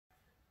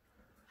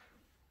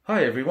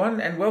Hi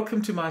everyone, and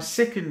welcome to my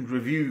second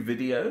review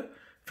video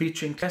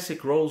featuring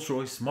classic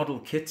Rolls-Royce model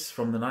kits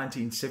from the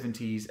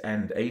 1970s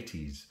and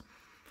 80s.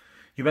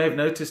 You may have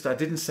noticed I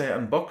didn't say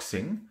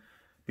unboxing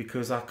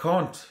because I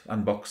can't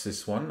unbox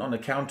this one on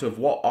account of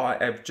what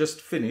I have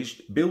just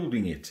finished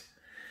building it.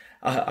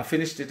 I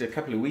finished it a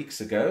couple of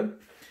weeks ago,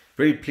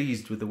 very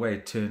pleased with the way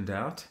it turned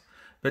out.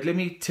 But let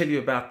me tell you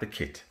about the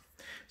kit.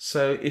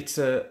 So it's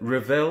a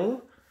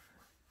REVELL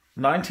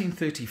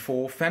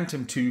 1934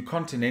 Phantom 2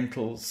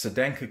 Continental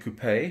Sedanca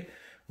Coupe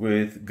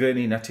with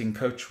Gurney nutting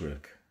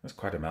coachwork. That's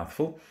quite a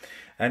mouthful.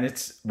 And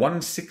it's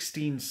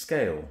 1/16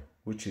 scale,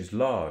 which is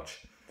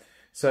large.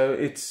 So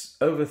it's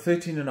over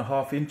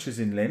 13.5 inches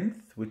in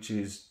length, which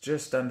is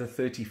just under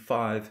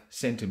 35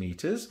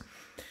 centimeters,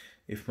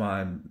 if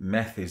my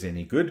math is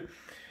any good.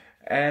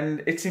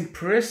 And it's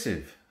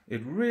impressive.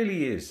 It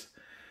really is.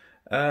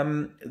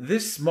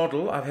 This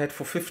model I've had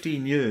for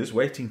 15 years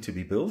waiting to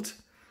be built.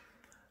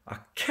 I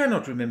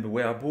cannot remember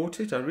where I bought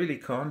it, I really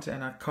can't,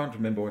 and I can't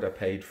remember what I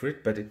paid for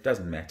it, but it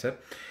doesn't matter.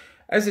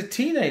 As a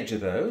teenager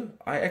though,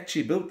 I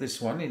actually built this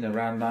one in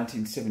around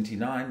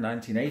 1979,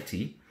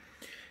 1980,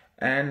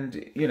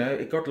 and you know,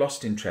 it got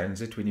lost in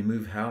transit. When you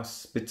move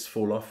house, bits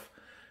fall off,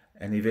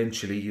 and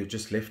eventually you're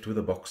just left with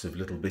a box of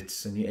little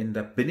bits and you end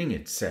up binning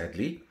it,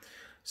 sadly.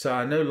 So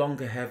I no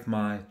longer have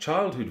my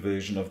childhood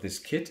version of this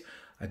kit.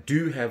 I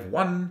do have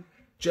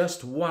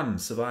just one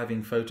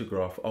surviving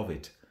photograph of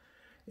it,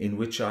 in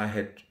which I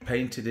had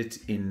painted it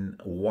in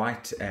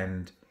white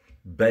and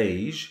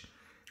beige,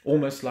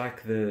 almost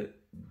like the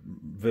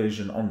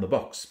version on the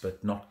box,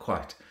 but not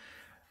quite.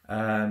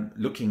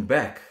 Looking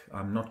back,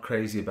 I'm not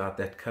crazy about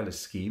that color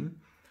scheme.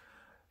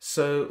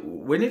 So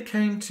when it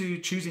came to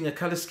choosing a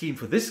color scheme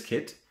for this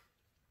kit,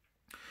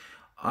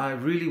 I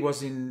really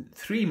was in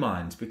three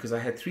minds because I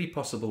had three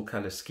possible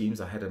color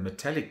schemes. I had a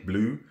metallic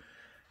blue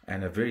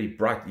and a very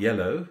bright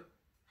yellow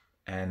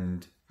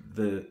and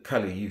the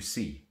color you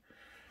see.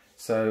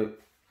 So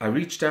I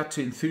reached out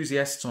to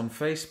enthusiasts on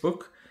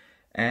Facebook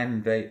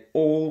and they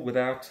all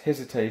without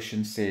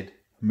hesitation said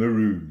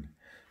maroon.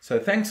 So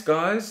thanks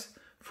guys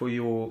for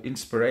your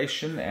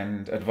inspiration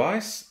and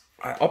advice.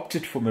 I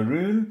opted for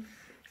maroon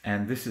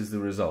and this is the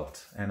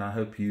result, and I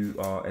hope you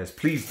are as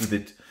pleased with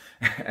it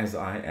as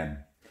I am.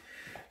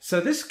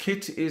 So this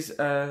kit is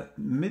a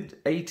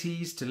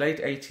mid-80s to late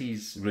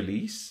 80s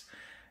release.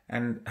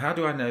 And how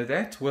do I know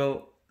that?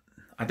 Well,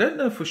 I don't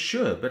know for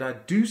sure, but I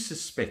do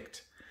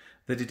suspect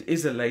that it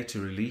is a later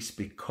release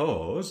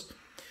because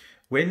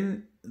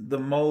when the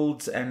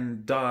molds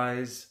and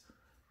dyes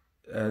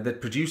that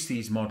produce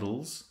these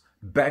models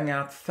bang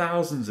out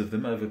thousands of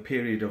them over a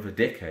period of a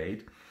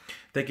decade,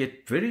 they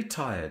get very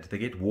tired, they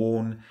get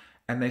worn,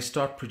 and they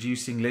start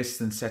producing less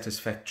than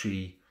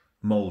satisfactory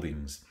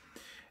moldings.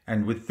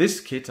 And with this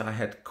kit, I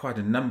had quite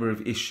a number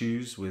of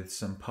issues with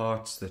some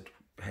parts that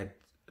had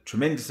a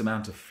tremendous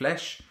amount of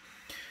flash.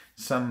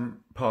 Some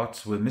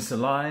parts were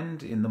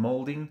misaligned in the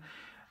molding.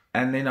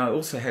 And then I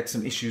also had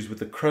some issues with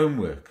the chrome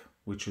work,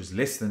 which was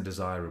less than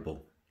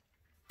desirable.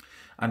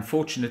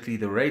 Unfortunately,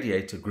 the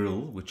radiator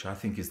grille, which I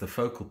think is the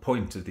focal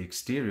point of the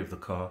exterior of the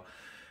car,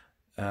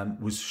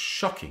 was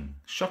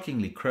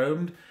shockingly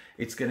chromed.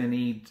 It's going to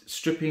need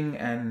stripping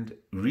and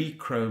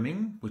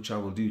re-chroming, which I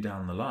will do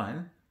down the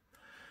line.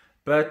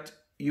 But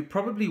you're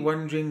probably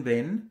wondering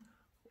then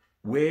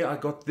where I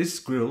got this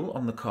grille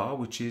on the car,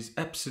 which is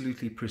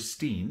absolutely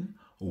pristine.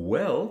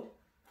 Well,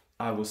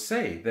 I will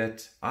say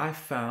that I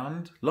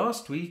found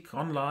last week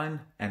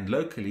online and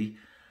locally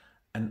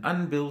an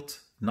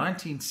unbuilt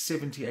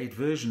 1978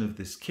 version of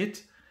this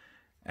kit,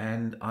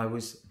 and I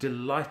was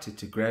delighted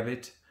to grab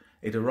it.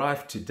 It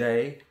arrived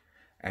today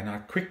and I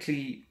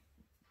quickly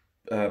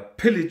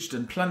pillaged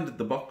and plundered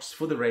the box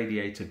for the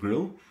radiator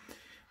grille,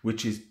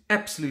 which is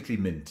absolutely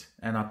mint,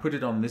 and I put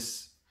it on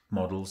this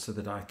model so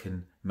that I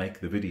can make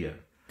the video.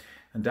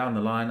 And down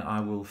the line I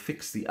will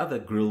fix the other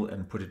grille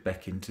and put it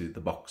back into the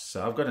box.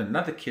 So I've got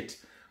another kit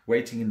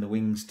waiting in the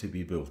wings to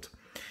be built.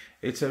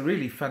 It's a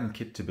really fun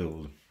kit to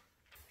build.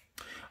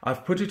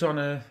 I've put it on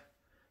a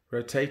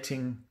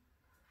rotating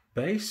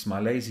base,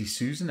 my Lazy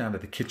Susan, out of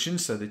the kitchen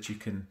so that you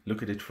can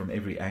look at it from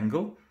every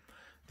angle.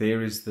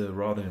 There is the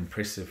rather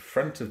impressive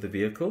front of the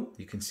vehicle.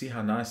 You can see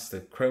how nice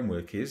the chrome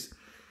work is.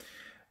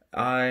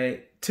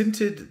 I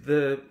tinted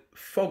the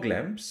fog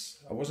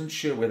lamps. I wasn't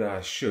sure whether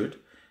I should,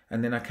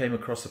 and then I came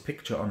across a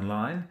picture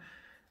online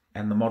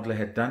and the modeler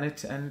had done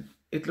it and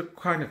it looked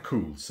kind of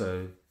cool,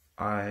 so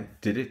I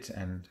did it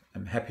and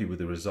I'm happy with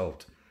the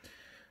result.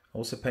 I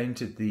also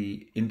painted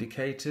the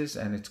indicators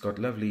and it's got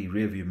lovely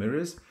rear view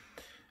mirrors.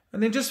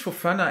 And then just for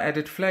fun I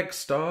added flag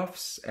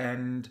staffs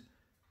and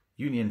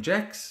Union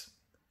Jacks.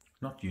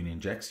 Not Union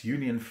Jacks,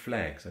 Union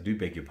flags. I do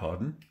beg your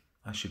pardon.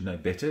 I should know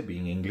better,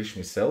 being English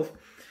myself.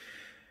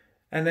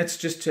 And that's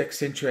just to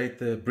accentuate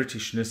the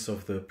Britishness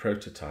of the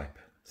prototype.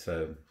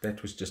 So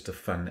that was just a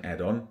fun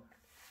add-on.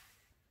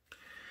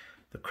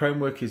 The chrome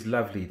work is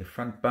lovely. The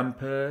front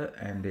bumper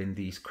and then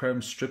these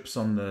chrome strips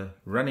on the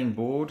running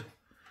board.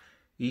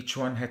 Each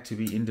one had to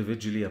be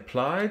individually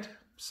applied.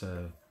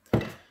 So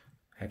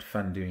had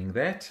fun doing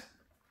that.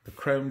 the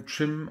chrome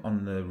trim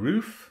on the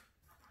roof,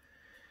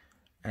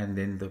 and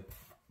then the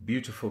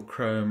beautiful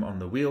chrome on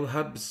the wheel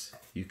hubs.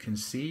 You can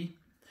see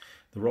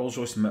the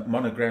Rolls-Royce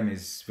monogram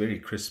is very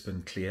crisp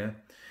and clear.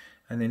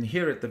 And then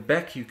here at the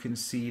back you can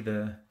see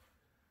the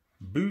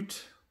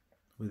boot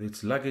with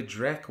its luggage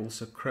rack,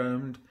 also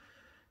chromed,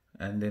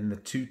 and then the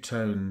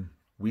two-tone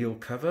wheel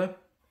cover,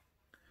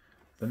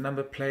 the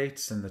number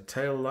plates and the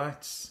tail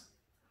lights,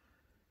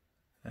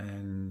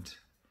 and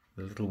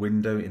the little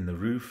window in the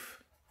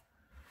roof.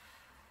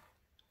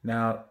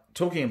 Now,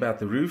 talking about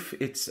the roof,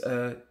 it's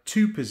a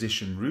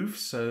two-position roof,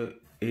 so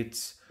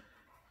it's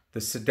the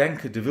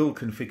Sedanca DeVille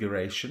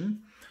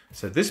configuration.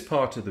 So this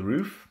part of the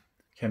roof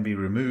can be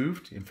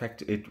removed. In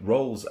fact, it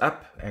rolls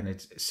up and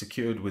it's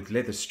secured with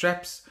leather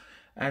straps,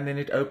 and then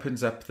it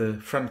opens up the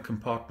front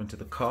compartment of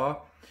the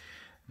car.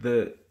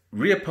 The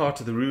rear part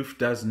of the roof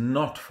does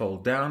not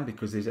fold down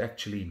because there's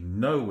actually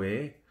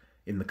nowhere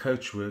in the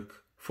coachwork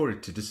for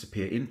it to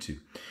disappear into.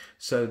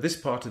 So this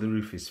part of the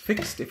roof is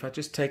fixed. If I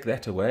just take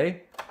that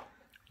away,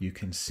 you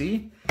can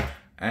see,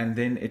 and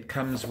then it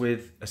comes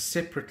with a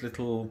separate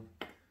little,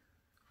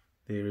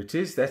 there it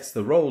is, that's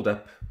the rolled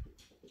up,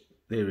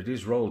 there it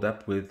is, rolled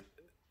up with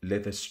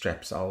leather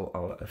straps.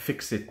 I'll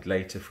fix it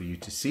later for you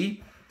to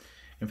see.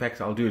 In fact,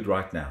 I'll do it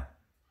right now.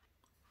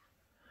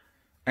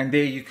 And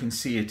there you can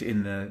see it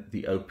in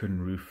the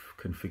open roof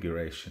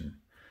configuration.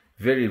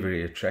 Very,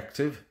 very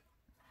attractive.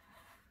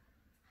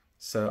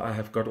 So I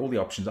have got all the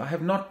options. I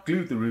have not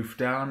glued the roof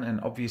down, and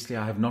obviously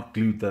I have not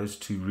glued those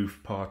two roof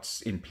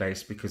parts in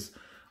place because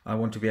I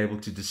want to be able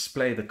to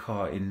display the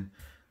car in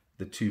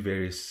the two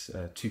various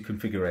two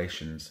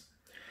configurations.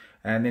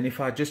 And then if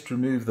I just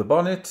remove the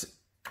bonnet,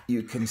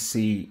 you can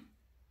see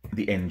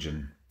the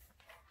engine.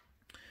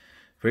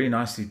 Very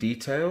nicely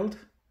detailed.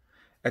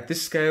 At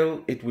this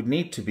scale it would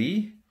need to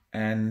be,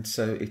 and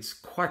so it's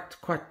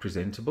quite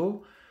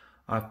presentable.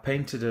 I've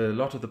painted a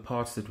lot of the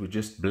parts that were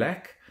just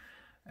black,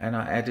 and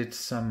I added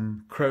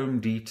some chrome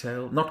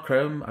detail, not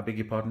chrome, I beg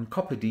your pardon,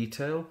 copper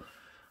detail.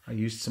 I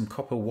used some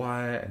copper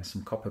wire and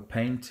some copper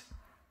paint,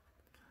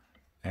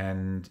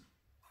 and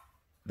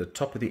the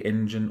top of the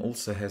engine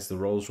also has the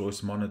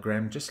Rolls-Royce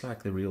monogram, just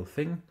like the real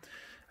thing.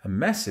 A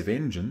massive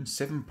engine,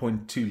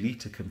 7.2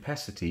 litre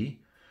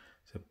capacity,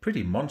 so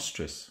pretty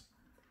monstrous.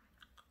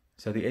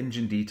 So the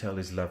engine detail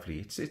is lovely.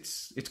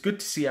 It's good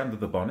to see under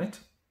the bonnet.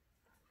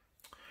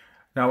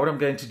 Now what I'm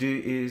going to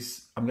do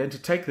is I'm going to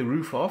take the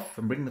roof off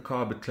and bring the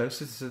car a bit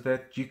closer so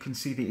that you can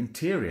see the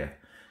interior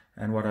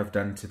and what I've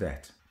done to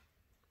that.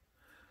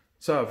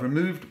 So I've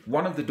removed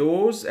one of the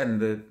doors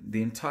and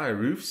the entire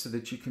roof so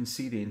that you can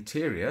see the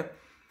interior.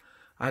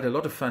 I had a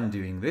lot of fun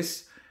doing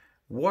this.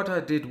 What I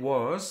did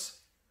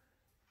was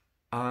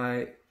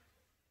I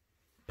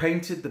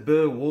painted the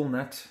burr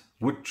walnut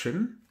wood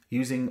trim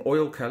using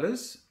oil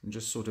colors and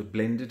just sort of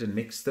blended and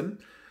mixed them.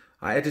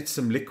 I added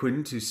some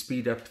liquid to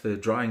speed up the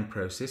drying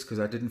process because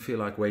I didn't feel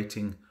like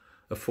waiting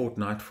a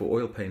fortnight for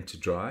oil paint to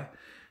dry,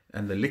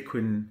 and the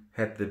liquid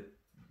had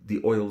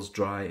the oils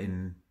dry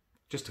in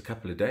just a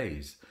couple of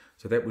days,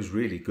 so that was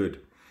really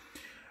good.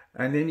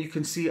 And then you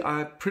can see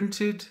I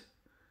printed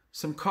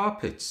some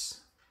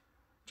carpets.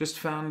 Just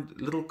found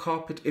little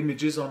carpet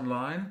images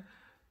online,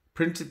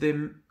 printed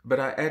them, but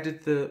I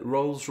added the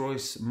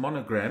Rolls-Royce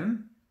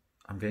monogram.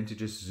 I'm going to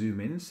just zoom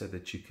in so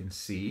that you can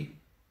see.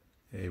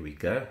 There we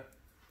go.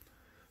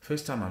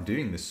 First time I'm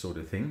doing this sort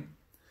of thing.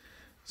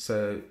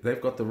 So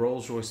they've got the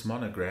Rolls-Royce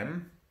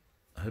monogram.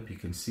 I hope you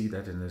can see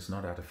that and it's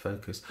not out of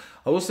focus.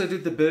 I also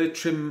did the bird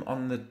trim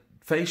on the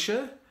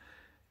fascia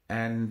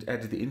and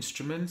added the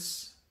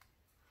instruments,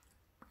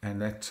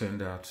 and that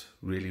turned out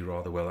really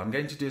rather well. I'm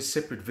going to do a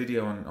separate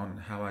video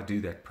on how I do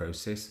that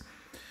process.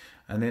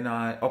 And then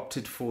I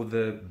opted for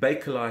the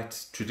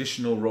Bakelite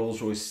traditional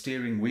Rolls-Royce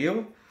steering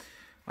wheel.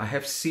 I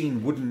have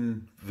seen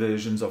wooden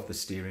versions of the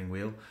steering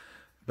wheel,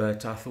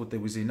 but I thought there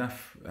was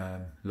enough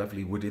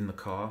lovely wood in the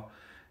car.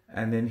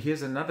 And then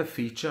here's another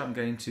feature. I'm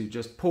going to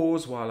just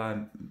pause while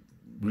I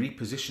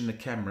reposition the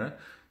camera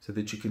so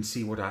that you can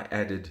see what I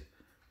added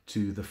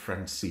to the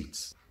front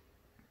seats.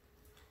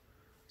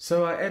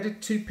 So I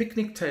added two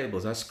picnic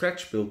tables. I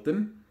scratch built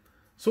them,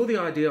 saw the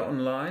idea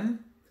online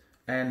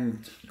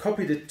and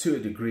copied it to a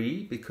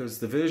degree because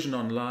the version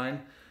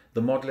online,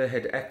 the modeler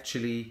had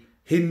actually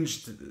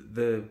hinged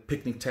the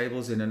picnic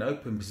tables in an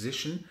open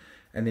position,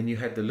 and then you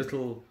had the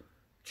little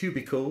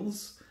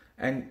cubicles,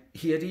 and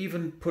he had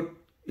even put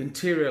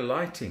interior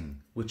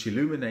lighting which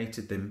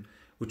illuminated them,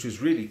 which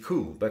was really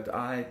cool, but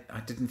I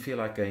didn't feel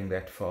like going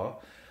that far.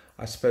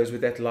 I suppose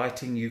with that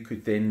lighting you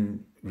could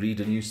then read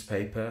a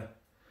newspaper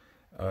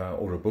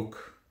or a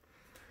book.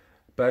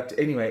 But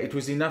anyway, it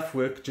was enough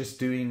work just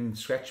doing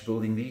scratch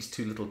building these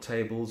two little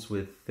tables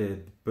with the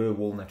burr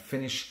walnut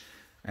finish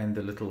and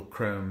the little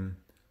chrome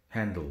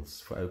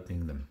handles for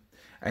opening them.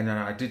 And then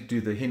I did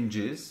do the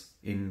hinges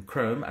in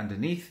chrome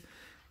underneath,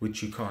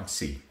 which you can't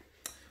see,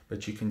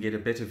 but you can get a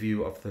better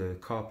view of the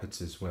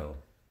carpets as well.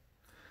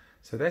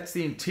 So that's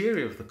the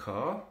interior of the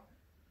car.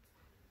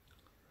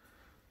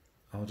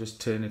 I'll just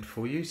turn it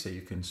for you so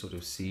you can sort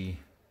of see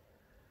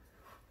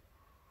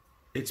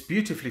It's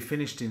beautifully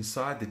finished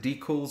inside. The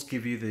decals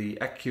give you the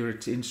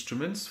accurate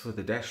instruments for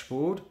the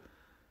dashboard,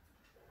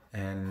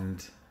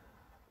 and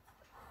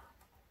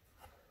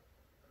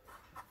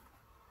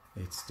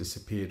it's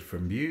disappeared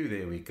from view.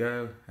 There we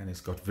go. And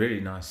it's got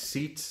very nice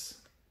seats.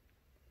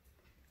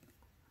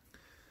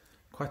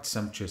 Quite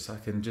sumptuous. I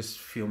can just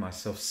feel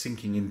myself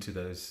sinking into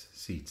those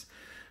seats.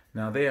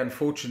 Now there,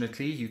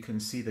 unfortunately, you can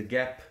see the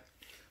gap,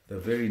 the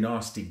very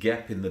nasty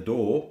gap in the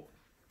door.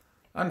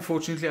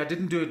 Unfortunately, I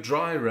didn't do a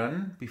dry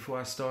run before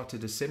I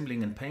started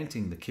assembling and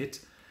painting the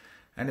kit.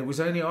 And it was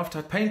only after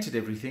I painted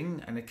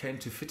everything and it came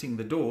to fitting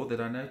the door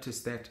that I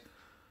noticed that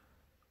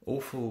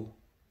awful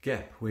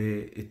gap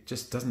where it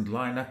just doesn't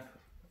line up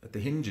at the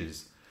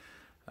hinges.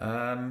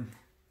 I'm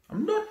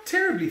not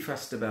terribly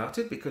fussed about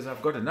it because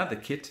I've got another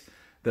kit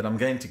that I'm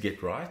going to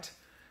get right.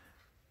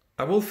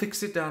 I will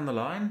fix it down the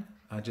line.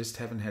 I just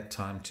haven't had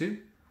time to.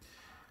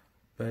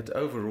 But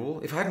overall,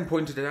 if I hadn't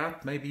pointed it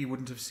out, maybe you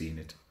wouldn't have seen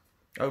it.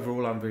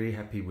 Overall, I'm very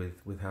happy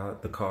with how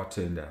the car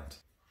turned out.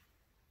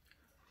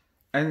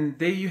 And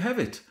there you have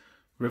it.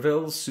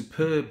 REVELL's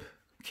superb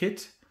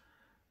kit.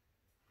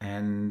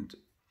 And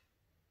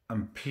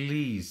I'm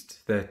pleased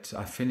that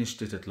I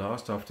finished it at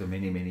last after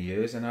many, many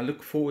years. And I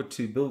look forward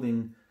to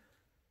building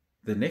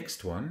the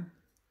next one.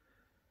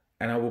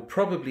 And I will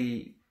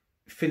probably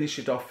finish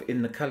it off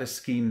in the color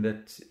scheme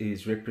that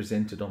is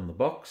represented on the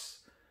box.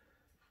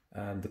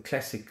 The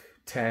classic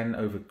tan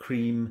over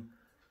cream.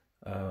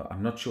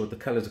 I'm not sure what the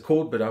colors are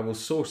called, but I will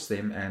source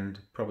them and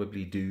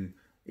probably do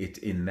it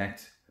in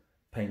that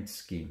paint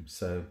scheme.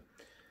 So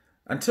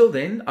until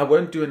then, I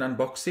won't do an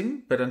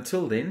unboxing, but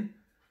until then,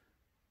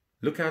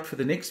 look out for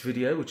the next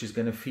video, which is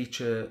going to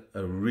feature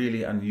a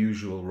really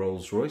unusual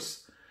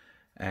Rolls-Royce.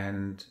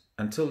 And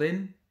until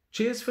then,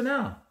 cheers for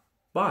now.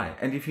 Bye.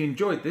 And if you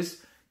enjoyed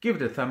this, give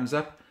it a thumbs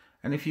up.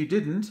 And if you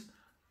didn't,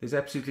 there's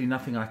absolutely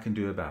nothing I can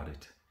do about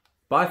it.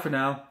 Bye for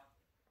now.